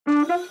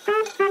Hey,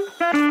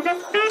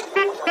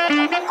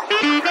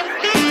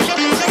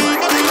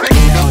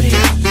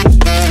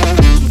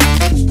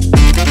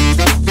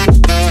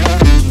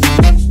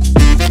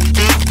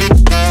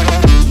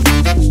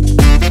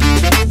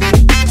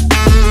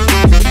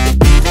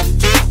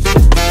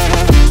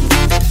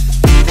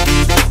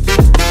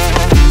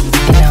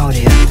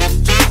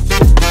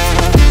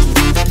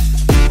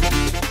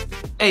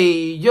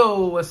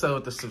 yo, what's up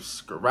with the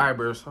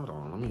subscribers? Hold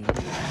on, let me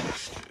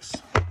fix this.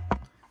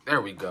 There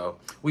we go.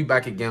 We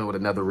back again with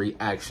another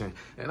reaction.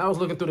 And I was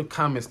looking through the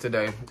comments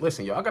today.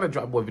 Listen, y'all gotta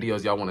drop what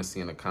videos y'all want to see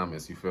in the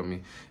comments, you feel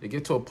me? It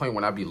get to a point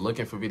when I be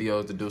looking for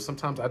videos to do.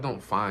 Sometimes I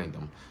don't find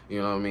them,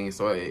 you know what I mean?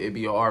 So it'd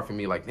be hard for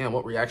me, like, damn,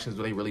 what reactions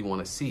do they really want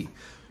to see?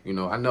 You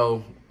know, I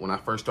know when I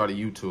first started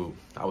YouTube,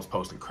 I was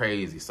posting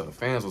crazy, so the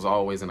fans was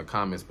always in the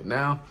comments. But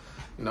now,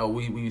 you know,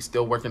 we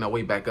still working our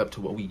way back up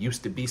to what we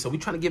used to be. So we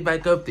trying to get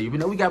back up there. Even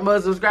though we got more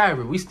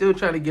subscribers, we still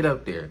trying to get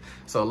up there.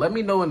 So let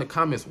me know in the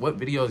comments what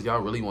videos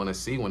y'all really want to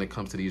see when it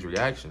comes to these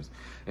reactions.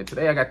 And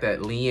today I got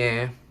that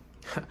Leigh-Anne,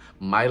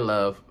 My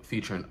Love,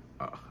 featuring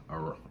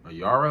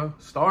Ayra,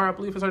 Starr, I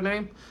believe is her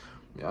name.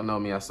 Y'all know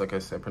me, I suck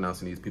at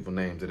pronouncing these people's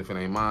names. And if it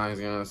ain't mine,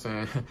 you know what I'm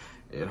saying?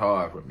 It's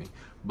hard for me.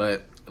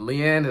 But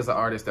Leigh-Anne is an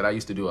artist that I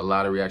used to do a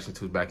lot of reaction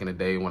to back in the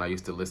day when I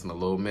used to listen to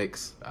Lil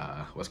Mix.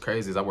 What's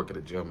crazy is I work at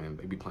a gym and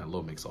they be playing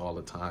Lil Mix all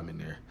the time in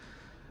there.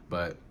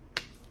 But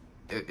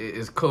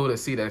it's cool to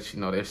see that, you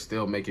know, they're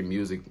still making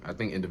music. I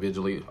think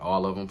individually,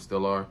 all of them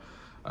still are.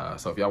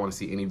 So if y'all want to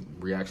see any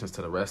reactions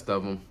to the rest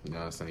of them, you know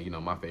what I'm saying, you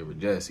know, my favorite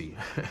Jesse,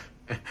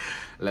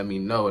 let me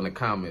know in the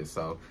comments.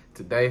 So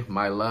today,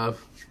 My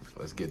Love,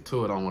 let's get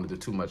to it. I don't want to do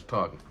too much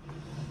talking.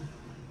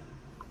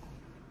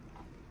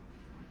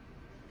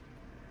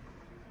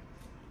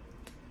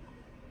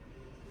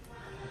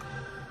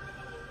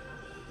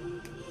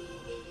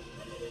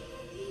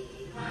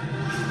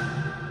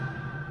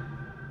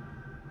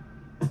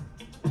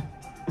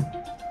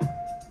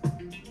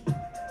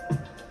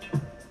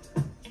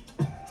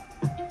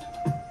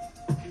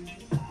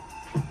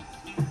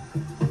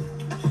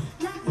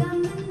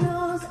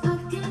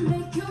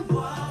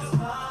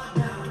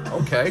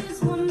 Okay.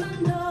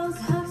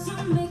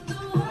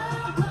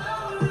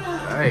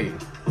 Hey.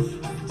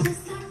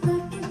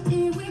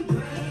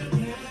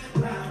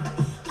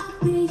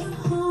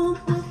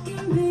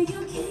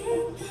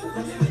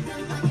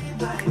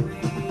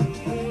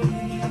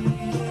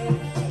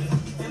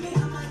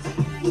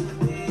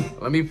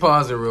 Let me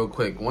pause it real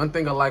quick. One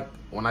thing I like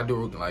when I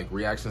do like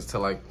reactions to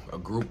like a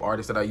group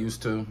artist that I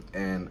used to,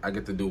 and I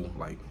get to do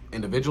like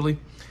individually,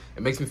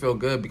 it makes me feel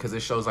good because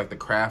it shows like the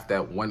craft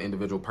that one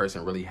individual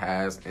person really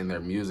has in their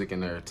music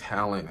and their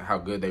talent, how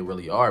good they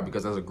really are.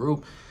 Because as a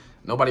group,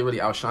 nobody really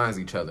outshines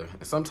each other.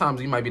 And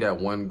sometimes you might be that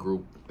one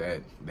group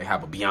that they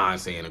have a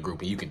Beyonce in a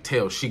group and you can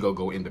tell she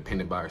go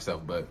independent by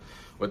herself. But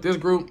with this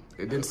group,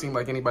 it didn't seem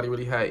like anybody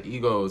really had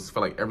egos. I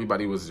feel like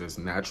everybody was just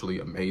naturally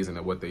amazing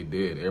at what they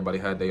did. Everybody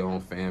had their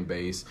own fan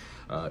base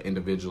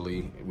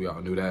individually. We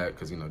all knew that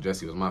because, you know,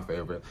 Jesse was my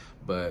favorite.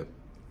 But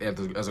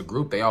as a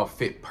group, they all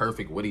fit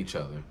perfect with each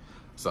other.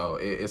 So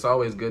it's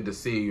always good to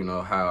see, you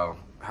know,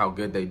 how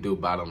good they do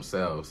by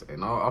themselves.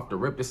 And off the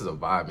rip, this is a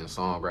vibing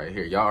song right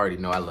here. Y'all already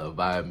know I love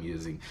vibe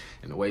music.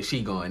 And the way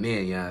she going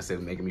in, you know what I'm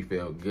saying, making me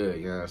feel good,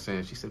 you know what I'm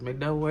saying? She said, make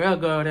the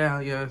world go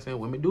down, you know what I'm saying?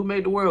 Women do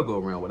make the world go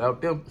around.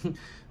 Without them,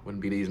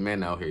 wouldn't be these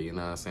men out here, you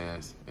know what I'm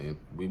saying? And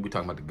we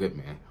talking about the good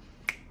man,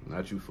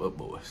 not you fuck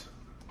boys.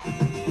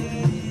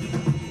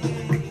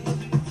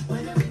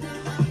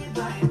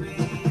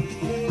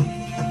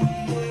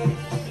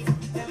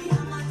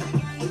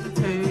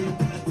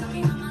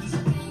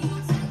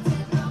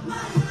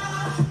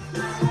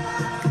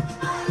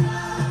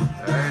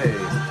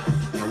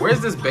 Where's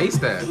this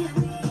bass at?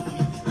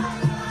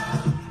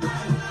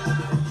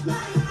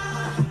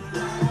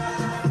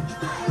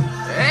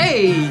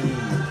 Hey!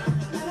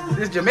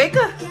 This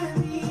Jamaica?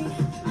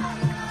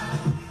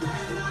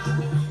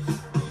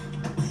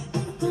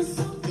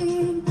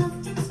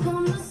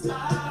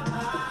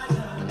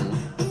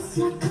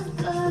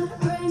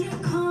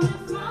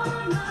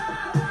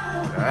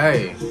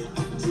 Hey.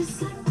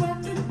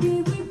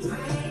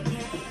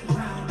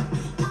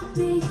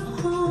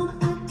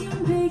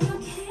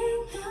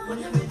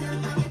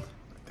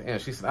 Damn,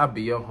 she said, I'll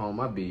be your home,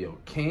 I'll be your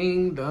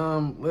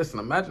kingdom. Listen,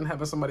 imagine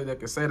having somebody that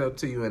can say that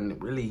to you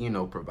and really, you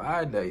know,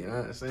 provide that, you know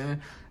what I'm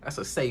saying? That's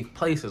a safe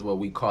place is what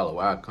we call it,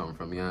 where I come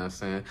from, you know what I'm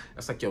saying?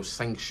 That's like your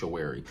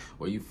sanctuary,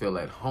 where you feel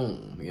at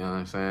home, you know what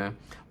I'm saying?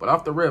 But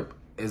off the rip,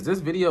 is this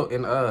video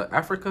in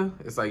Africa?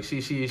 It's like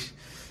I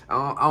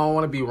don't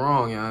want to be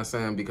wrong, you know what I'm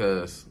saying?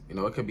 Because, you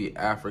know, it could be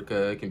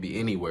Africa, it can be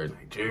anywhere,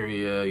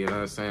 Nigeria, you know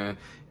what I'm saying?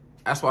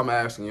 That's why I'm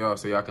asking y'all,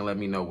 so y'all can let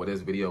me know where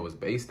this video was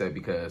based at,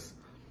 because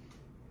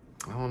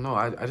I don't know.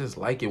 I just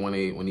like it when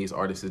these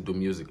artists do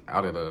music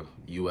out of the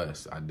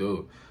U.S. I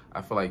do.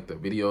 I feel like the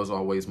video is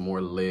always more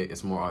lit.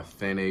 It's more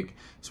authentic.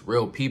 It's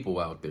real people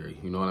out there.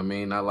 You know what I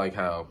mean? Not like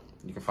how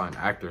you can find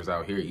actors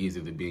out here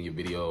easy to be in your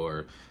video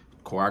or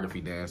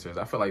choreography dancers.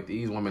 I feel like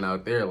these women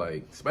out there,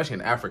 like, especially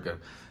in Africa,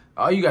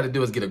 All you got to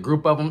do is get a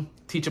group of them,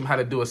 teach them how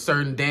to do a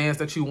certain dance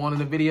that you want in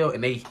the video,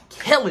 and they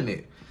killing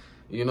it.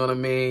 You know what I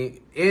mean?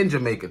 In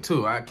Jamaica,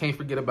 too. I can't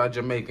forget about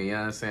Jamaica, you know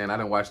what I'm saying? I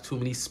done watched too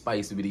many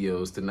Spice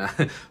videos to not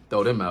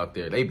throw them out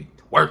there. They be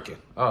working.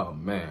 Oh,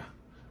 man.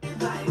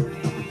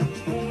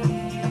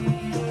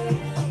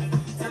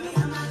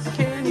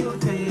 Can you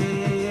take?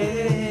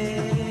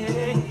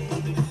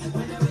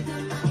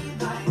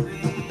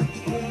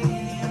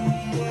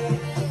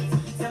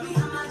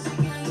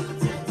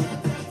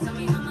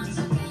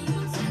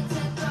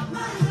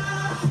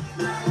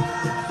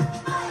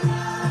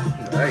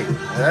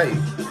 Hey.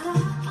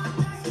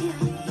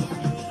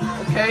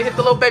 Okay, hit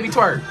the little baby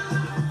twerk.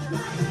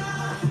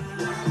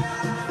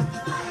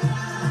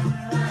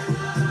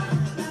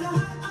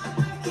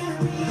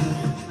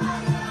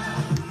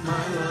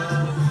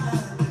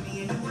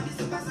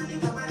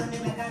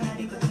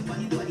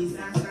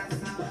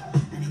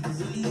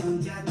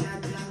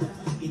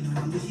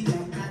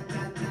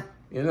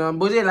 You know,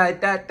 bougie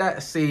like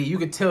that. See, you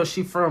can tell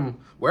she from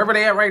wherever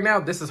they at right now.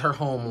 This is her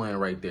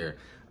homeland right there.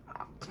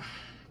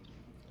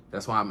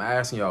 That's why I'm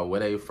asking y'all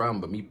where they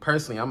from. But me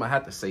personally, I'm gonna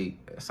have to say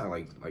it sound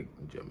like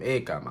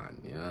Jamaica, man.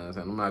 You know what I'm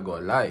saying? I'm not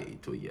gonna lie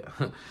to you.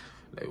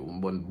 Like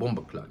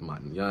bomba clock,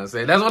 man. You know what I'm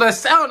saying? That's what that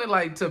sounded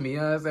like to me. You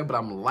know what I'm saying? But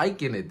I'm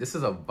liking it. This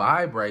is a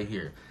vibe right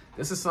here.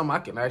 This is something I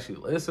can actually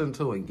listen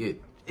to and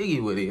get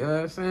jiggy with it. You know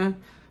what I'm saying?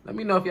 Let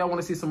me know if y'all want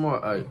to see some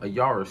more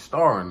Ayra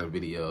Starr in the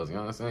videos. You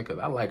know what I'm saying? Because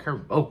I like her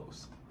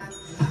vocals.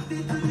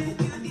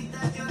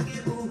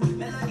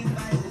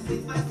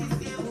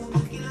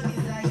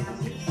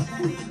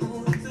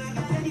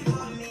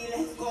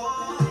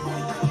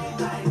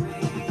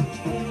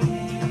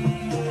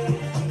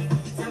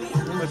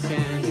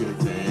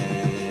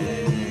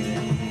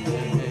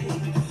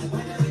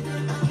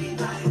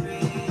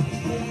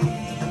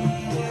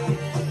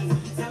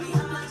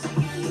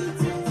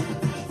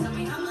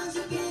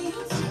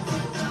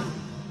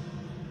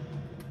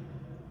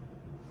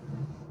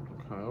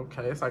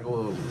 Okay, it's like a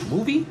little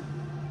movie.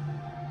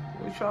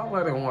 What y'all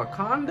like in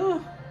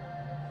Wakanda?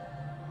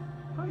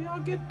 How y'all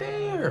get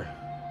there?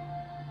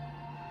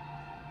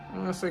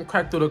 I'm saying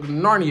crack through the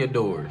Narnia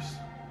doors.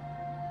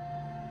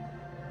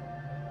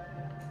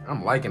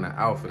 I'm liking the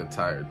outfit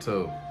attire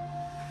too.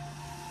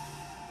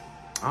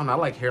 I don't know, I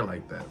like hair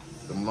like that.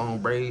 Them long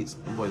braids,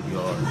 them boys be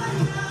hard.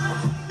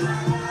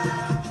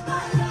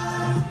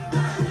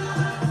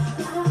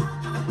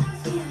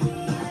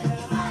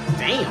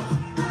 Damn.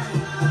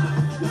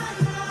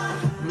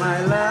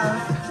 My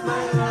love,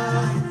 my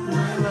love,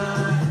 my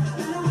love.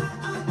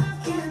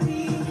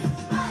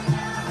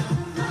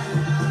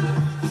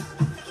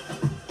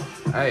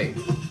 Hey.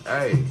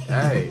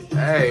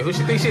 Who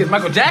she think she is?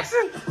 Michael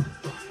Jackson?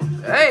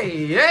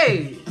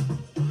 Hey.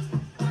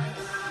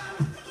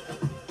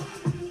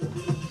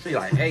 She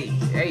like,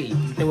 hey, you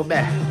think we're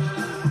back?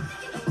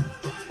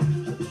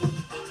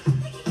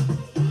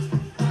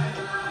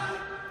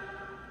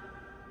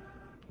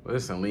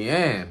 Listen,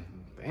 Leigh-Anne,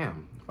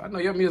 damn. If I know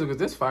your music was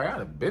this fire, I'd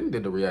have been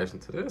did the reaction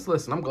to this.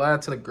 Listen, I'm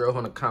glad to the girl who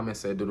in the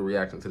comments said do the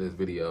reaction to this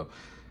video.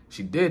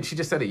 She did. She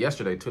just said it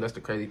yesterday, too. That's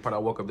the crazy part. I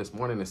woke up this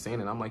morning and seen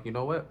it, and I'm like, you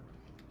know what?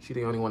 She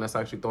the only one that's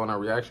actually throwing out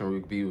reaction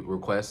review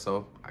requests,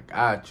 so I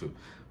got you.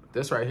 But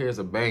this right here is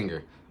a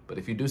banger. But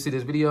if you do see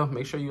this video,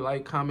 make sure you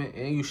like, comment,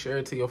 and you share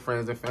it to your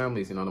friends and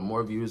families. You know, the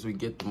more views we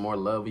get, the more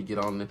love we get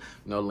on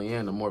the,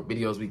 Leigh-Anne, the more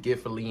videos we get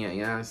for Leigh-Anne.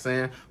 You know what I'm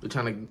saying? We're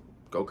trying to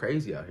go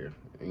crazy out here.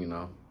 And, you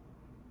know,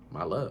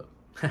 my love.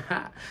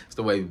 It's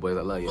the Wavy boys.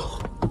 I love you.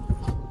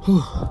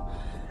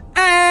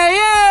 Hey,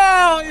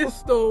 yo!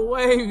 It's the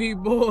Wavy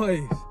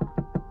boys.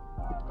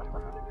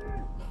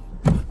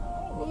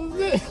 What is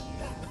it?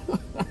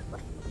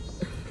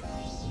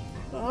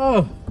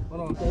 Oh.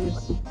 Hold on, Dave.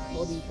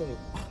 What do you think?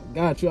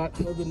 Got you.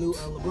 Those the new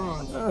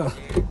LeBrons.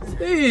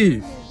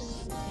 Steve.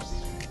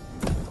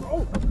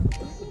 Oh.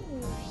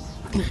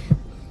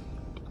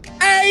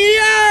 Hey,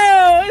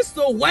 yo! It's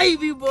the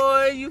Wavy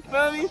boy. You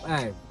feel me?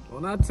 Hey,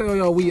 when I tell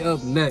y'all we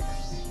up next,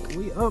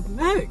 we up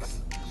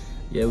next.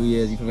 Yeah, we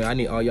is. You feel me? I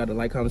need all y'all to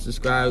like, comment,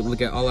 subscribe,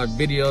 look at all our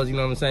videos. You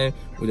know what I'm saying?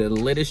 We're the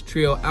latest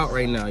trio out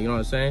right now. You know what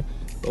I'm saying?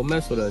 Don't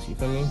mess with us. You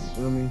feel me? You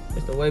feel me?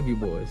 It's the Wavy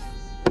boys.